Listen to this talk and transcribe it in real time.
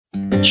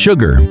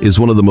Sugar is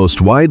one of the most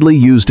widely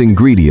used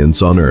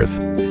ingredients on Earth,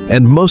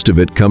 and most of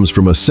it comes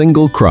from a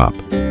single crop,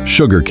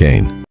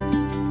 sugarcane.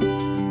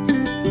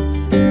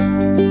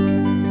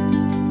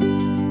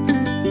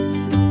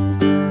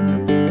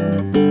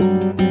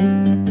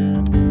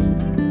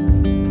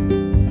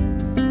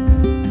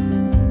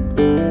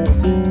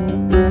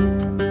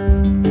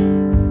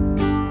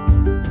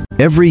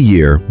 Every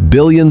year,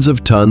 billions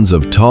of tons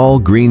of tall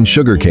green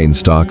sugarcane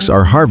stalks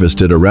are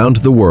harvested around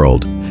the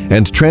world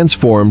and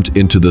transformed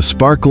into the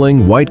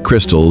sparkling white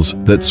crystals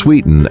that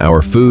sweeten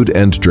our food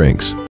and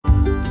drinks.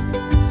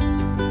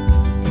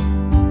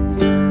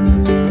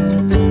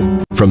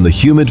 From the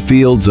humid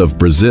fields of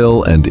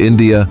Brazil and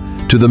India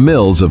to the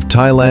mills of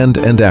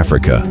Thailand and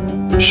Africa,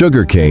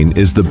 sugarcane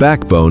is the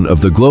backbone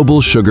of the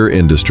global sugar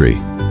industry.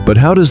 But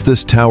how does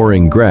this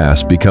towering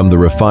grass become the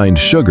refined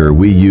sugar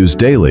we use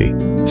daily?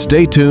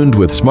 Stay tuned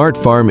with Smart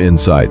Farm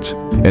Insights,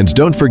 and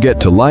don't forget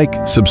to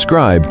like,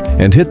 subscribe,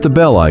 and hit the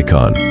bell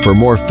icon for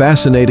more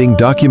fascinating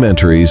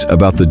documentaries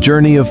about the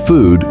journey of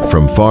food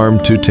from farm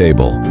to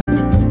table.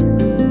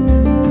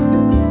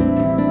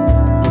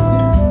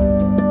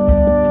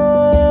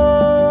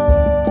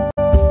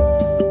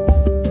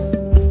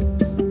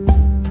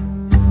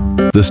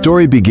 The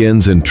story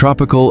begins in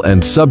tropical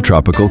and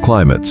subtropical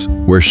climates,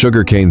 where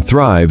sugarcane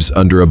thrives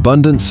under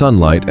abundant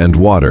sunlight and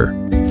water.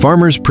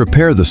 Farmers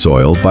prepare the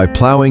soil by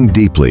plowing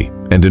deeply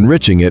and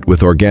enriching it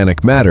with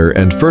organic matter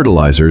and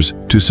fertilizers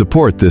to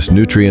support this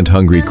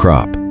nutrient-hungry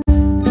crop.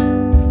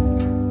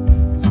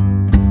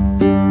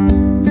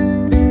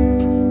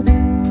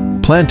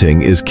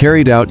 Planting is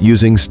carried out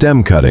using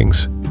stem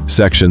cuttings,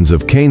 sections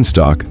of cane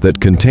stalk that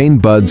contain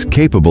buds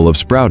capable of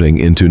sprouting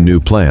into new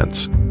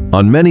plants.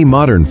 On many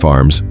modern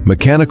farms,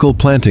 mechanical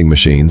planting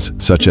machines,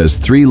 such as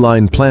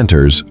 3-line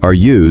planters, are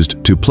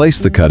used to place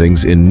the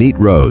cuttings in neat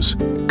rows,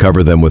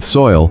 cover them with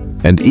soil,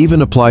 and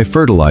even apply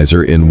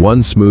fertilizer in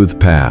one smooth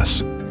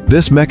pass.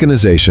 This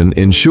mechanization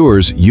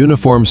ensures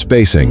uniform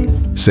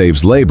spacing,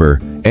 saves labor,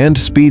 and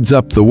speeds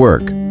up the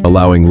work,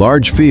 allowing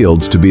large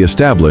fields to be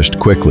established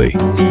quickly.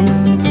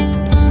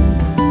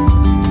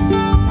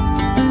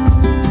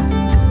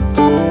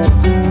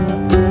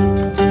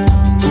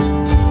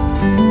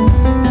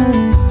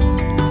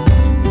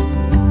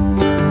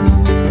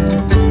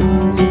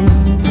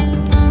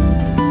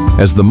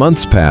 As the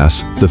months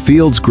pass, the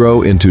fields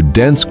grow into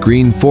dense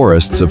green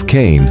forests of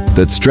cane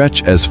that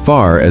stretch as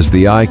far as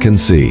the eye can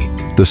see.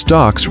 The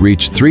stalks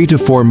reach 3 to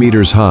 4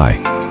 meters high,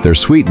 their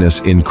sweetness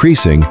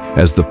increasing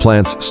as the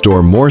plants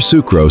store more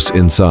sucrose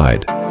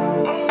inside.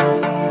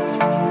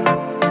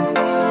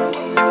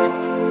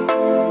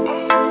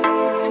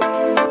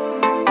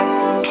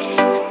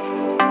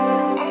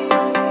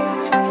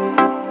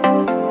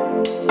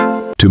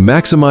 To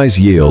maximize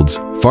yields,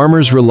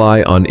 farmers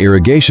rely on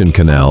irrigation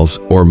canals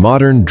or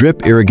modern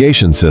drip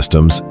irrigation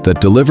systems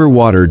that deliver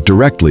water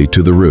directly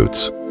to the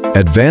roots.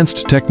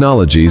 Advanced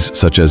technologies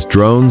such as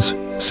drones,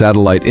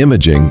 satellite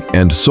imaging,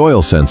 and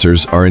soil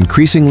sensors are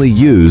increasingly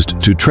used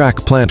to track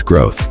plant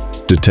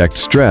growth, detect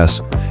stress,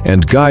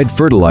 and guide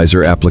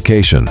fertilizer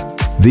application.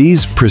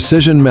 These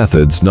precision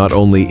methods not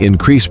only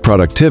increase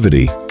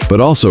productivity,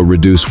 but also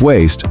reduce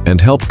waste and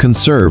help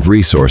conserve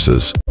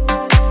resources.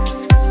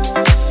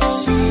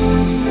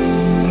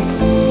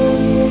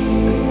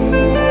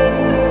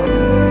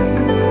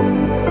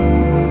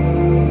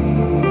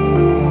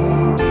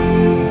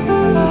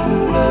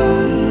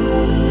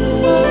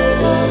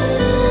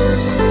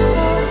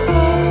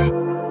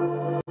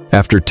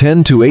 After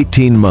 10 to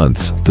 18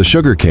 months, the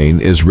sugarcane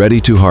is ready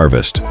to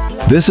harvest.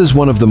 This is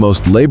one of the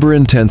most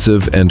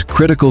labor-intensive and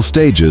critical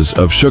stages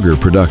of sugar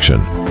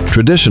production.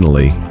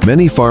 Traditionally,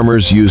 many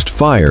farmers used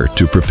fire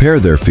to prepare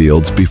their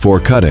fields before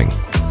cutting.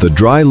 The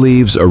dry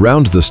leaves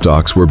around the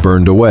stalks were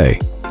burned away,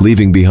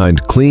 leaving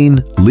behind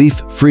clean,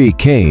 leaf-free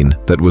cane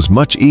that was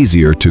much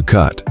easier to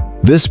cut.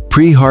 This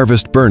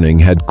pre-harvest burning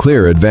had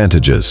clear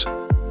advantages.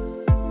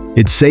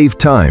 It saved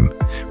time,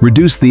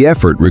 reduced the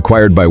effort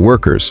required by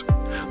workers,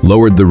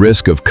 lowered the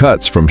risk of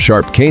cuts from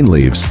sharp cane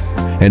leaves,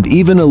 and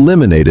even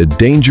eliminated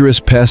dangerous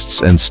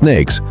pests and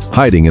snakes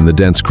hiding in the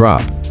dense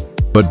crop.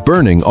 But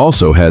burning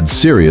also had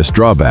serious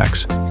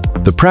drawbacks.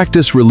 The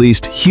practice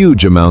released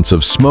huge amounts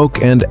of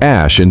smoke and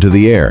ash into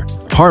the air,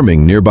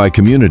 harming nearby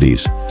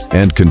communities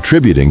and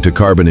contributing to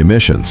carbon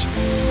emissions.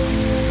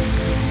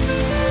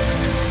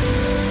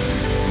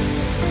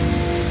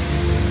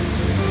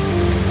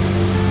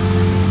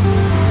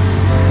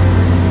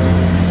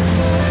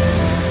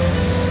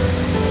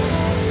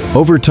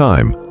 Over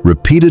time,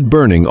 repeated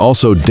burning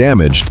also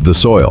damaged the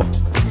soil,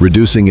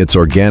 reducing its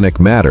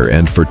organic matter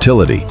and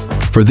fertility.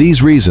 For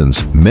these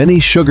reasons, many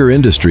sugar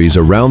industries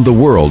around the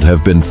world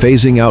have been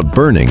phasing out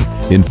burning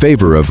in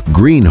favor of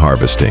green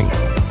harvesting.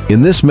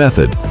 In this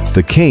method,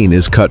 the cane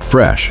is cut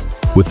fresh,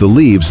 with the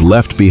leaves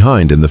left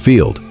behind in the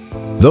field.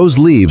 Those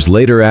leaves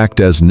later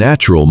act as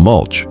natural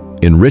mulch,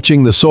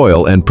 enriching the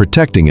soil and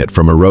protecting it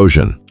from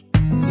erosion.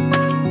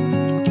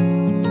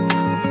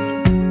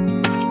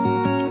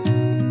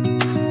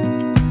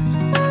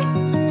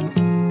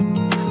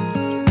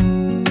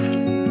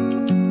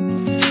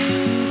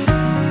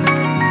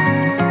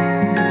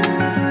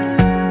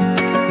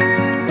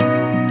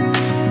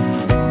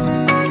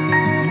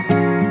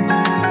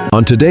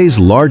 On today's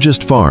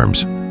largest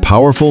farms,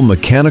 powerful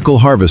mechanical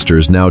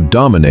harvesters now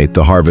dominate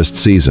the harvest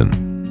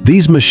season.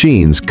 These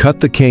machines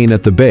cut the cane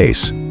at the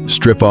base,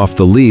 strip off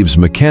the leaves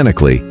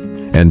mechanically,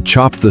 and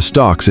chop the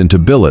stalks into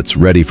billets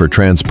ready for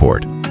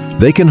transport.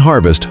 They can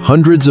harvest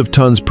hundreds of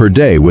tons per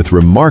day with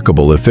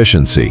remarkable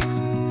efficiency,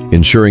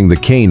 ensuring the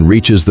cane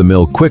reaches the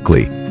mill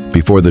quickly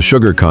before the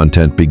sugar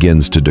content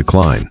begins to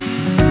decline.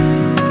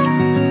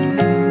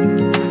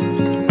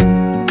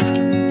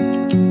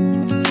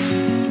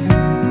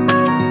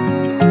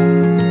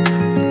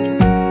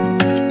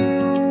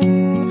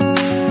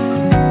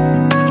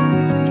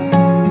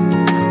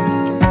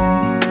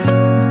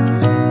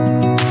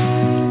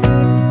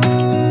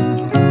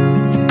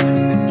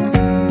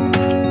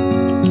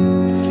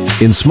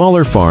 In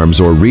smaller farms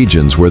or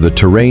regions where the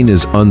terrain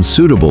is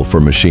unsuitable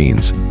for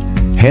machines,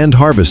 hand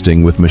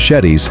harvesting with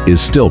machetes is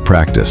still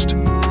practiced.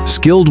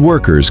 Skilled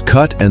workers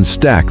cut and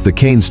stack the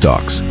cane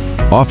stalks,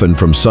 often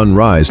from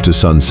sunrise to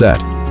sunset,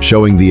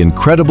 showing the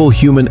incredible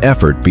human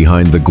effort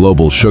behind the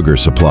global sugar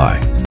supply.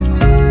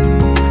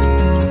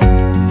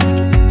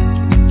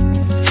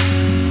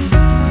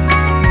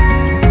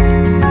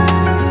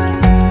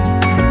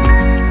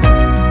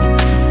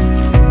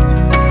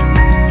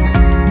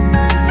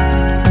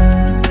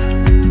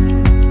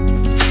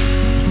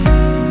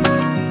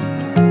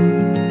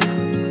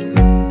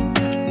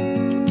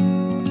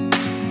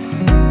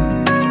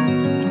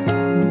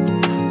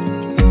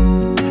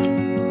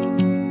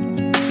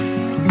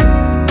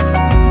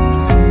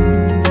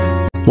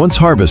 Once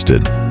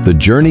harvested, the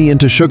journey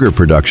into sugar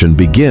production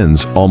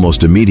begins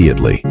almost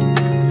immediately.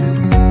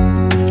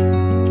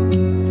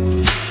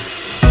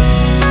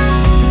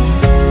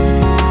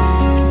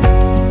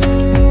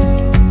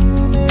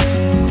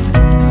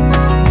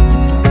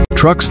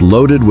 Trucks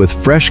loaded with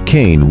fresh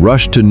cane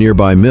rush to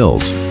nearby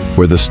mills,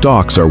 where the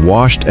stalks are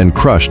washed and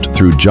crushed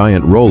through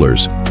giant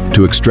rollers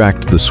to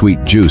extract the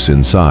sweet juice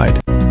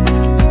inside.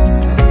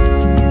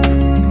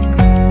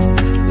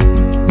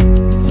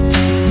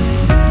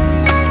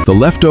 The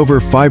leftover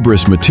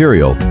fibrous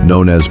material,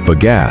 known as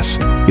bagasse,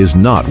 is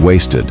not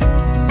wasted.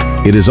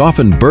 It is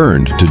often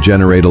burned to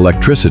generate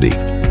electricity,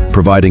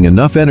 providing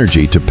enough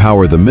energy to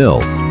power the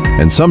mill,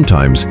 and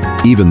sometimes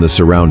even the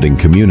surrounding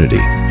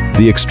community.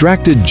 The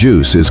extracted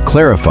juice is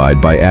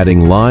clarified by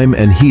adding lime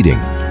and heating,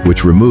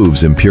 which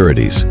removes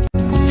impurities.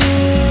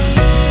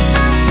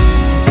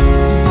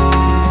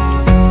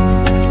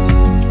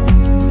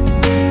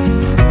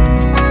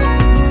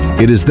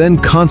 It is then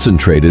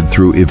concentrated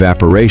through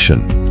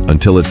evaporation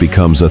until it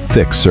becomes a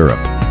thick syrup.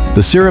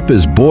 The syrup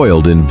is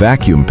boiled in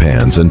vacuum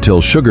pans until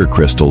sugar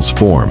crystals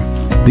form.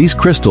 These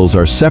crystals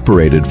are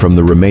separated from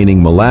the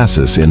remaining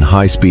molasses in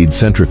high-speed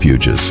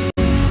centrifuges.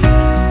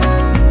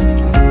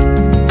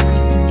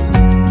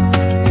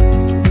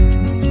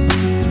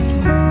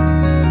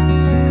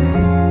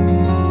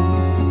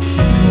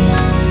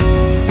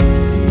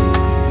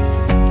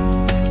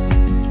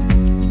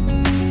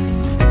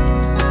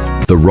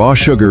 The raw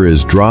sugar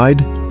is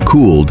dried,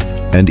 cooled,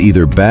 and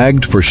either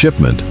bagged for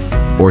shipment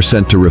or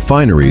sent to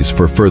refineries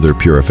for further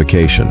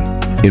purification.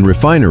 In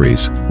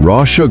refineries,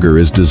 raw sugar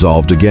is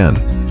dissolved again,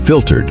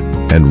 filtered,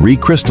 and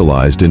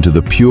recrystallized into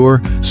the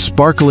pure,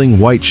 sparkling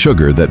white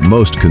sugar that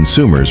most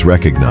consumers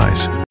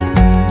recognize.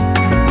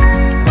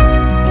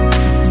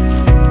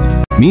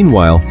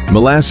 Meanwhile,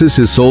 molasses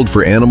is sold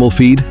for animal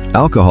feed,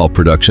 alcohol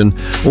production,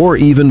 or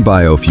even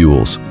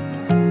biofuels.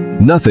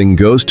 Nothing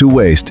goes to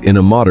waste in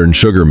a modern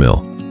sugar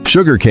mill.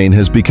 Sugarcane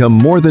has become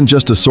more than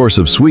just a source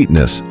of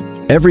sweetness.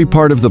 Every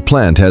part of the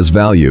plant has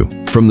value,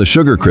 from the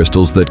sugar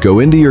crystals that go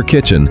into your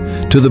kitchen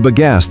to the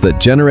bagasse that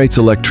generates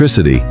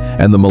electricity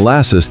and the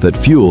molasses that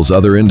fuels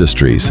other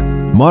industries.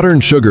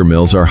 Modern sugar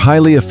mills are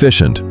highly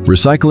efficient,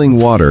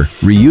 recycling water,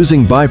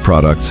 reusing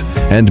byproducts,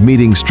 and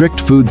meeting strict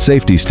food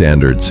safety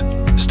standards.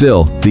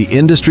 Still, the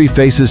industry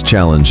faces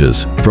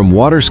challenges, from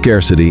water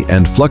scarcity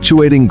and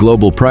fluctuating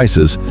global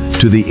prices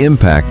to the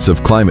impacts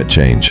of climate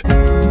change.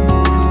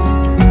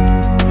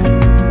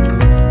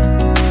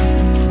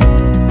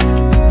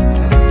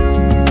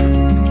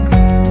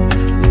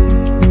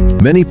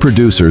 Many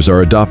producers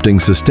are adopting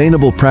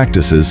sustainable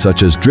practices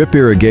such as drip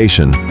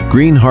irrigation,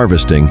 green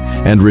harvesting,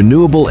 and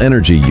renewable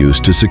energy use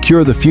to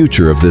secure the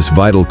future of this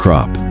vital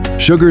crop.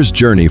 Sugar's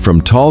journey from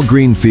tall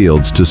green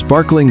fields to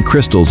sparkling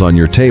crystals on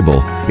your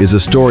table is a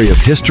story of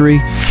history,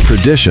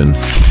 tradition,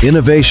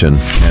 innovation,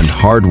 and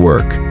hard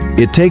work.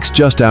 It takes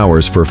just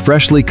hours for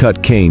freshly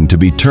cut cane to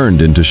be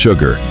turned into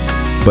sugar.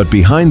 But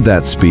behind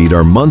that speed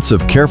are months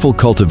of careful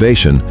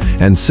cultivation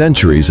and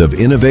centuries of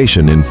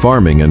innovation in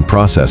farming and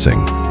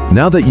processing.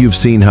 Now that you've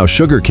seen how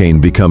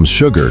sugarcane becomes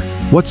sugar,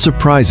 what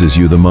surprises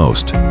you the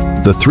most?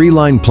 The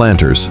three-line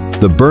planters,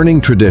 the burning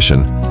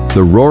tradition,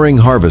 the roaring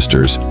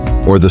harvesters,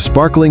 or the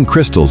sparkling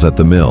crystals at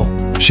the mill?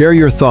 Share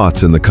your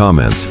thoughts in the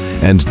comments,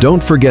 and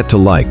don't forget to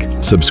like,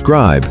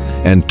 subscribe,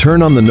 and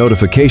turn on the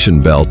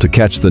notification bell to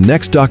catch the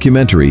next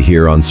documentary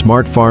here on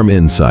Smart Farm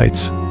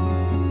Insights.